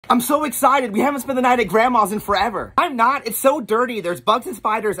I'm so excited. We haven't spent the night at Grandma's in forever. I'm not. It's so dirty. There's bugs and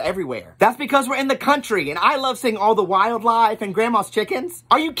spiders everywhere. That's because we're in the country, and I love seeing all the wildlife and Grandma's chickens.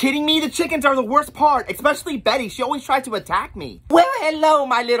 Are you kidding me? The chickens are the worst part, especially Betty. She always tries to attack me. Well, hello,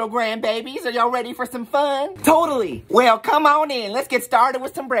 my little grandbabies. Are y'all ready for some fun? Totally. Well, come on in. Let's get started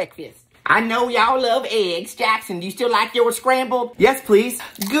with some breakfast. I know y'all love eggs. Jackson, do you still like yours scrambled? Yes, please.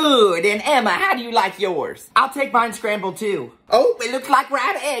 Good. And Emma, how do you like yours? I'll take mine scrambled too. Oh, it looks like we're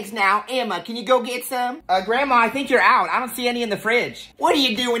out of eggs now. Emma, can you go get some? Grandma, I think you're out. I don't see any in the fridge. What are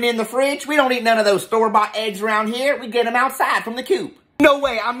you doing in the fridge? We don't eat none of those store-bought eggs around here. We get them outside from the coop. No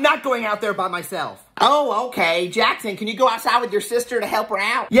way, I'm not going out there by myself. Oh, okay. Jackson, can you go outside with your sister to help her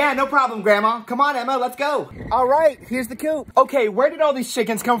out? Yeah, no problem, Grandma. Come on, Emma, let's go. All right, here's the coop. Okay, where did all these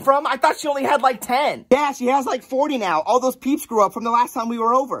chickens come from? I thought she only had like 10. Yeah, she has like 40 now. All those peeps grew up from the last time we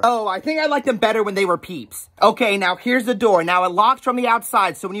were over. Oh, I think I liked them better when they were peeps. Okay, now here's the door. Now it locks from the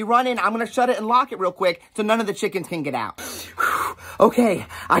outside, so when you run in, I'm gonna shut it and lock it real quick so none of the chickens can get out. Okay,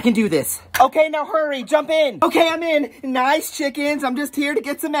 I can do this. Okay, now hurry, jump in. Okay, I'm in. Nice chickens, I'm just here to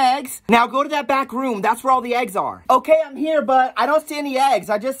get some eggs. Now go to that back room. That's where all the eggs are. Okay, I'm here, but I don't see any eggs.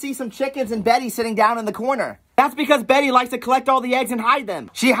 I just see some chickens and Betty sitting down in the corner. That's because Betty likes to collect all the eggs and hide them.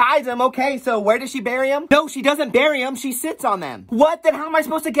 She hides them, okay, so where does she bury them? No, she doesn't bury them, she sits on them. What? Then how am I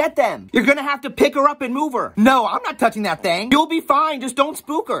supposed to get them? You're gonna have to pick her up and move her. No, I'm not touching that thing. You'll be fine, just don't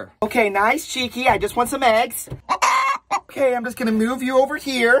spook her. Okay, nice, cheeky, I just want some eggs. Okay, I'm just gonna move you over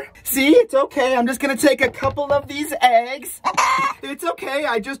here. See, it's okay, I'm just gonna take a couple of these eggs. It's okay,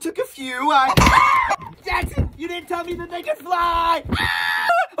 I just took a few. Jackson, you didn't tell me that they could fly.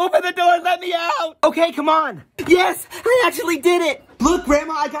 Open the door and let me out. Okay, come on. Yes, I actually did it. Look,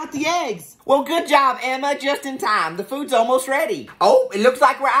 Grandma, I got the eggs. Well, good job, Emma, just in time. The food's almost ready. Oh, it looks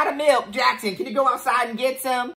like we're out of milk. Jackson, can you go outside and get some?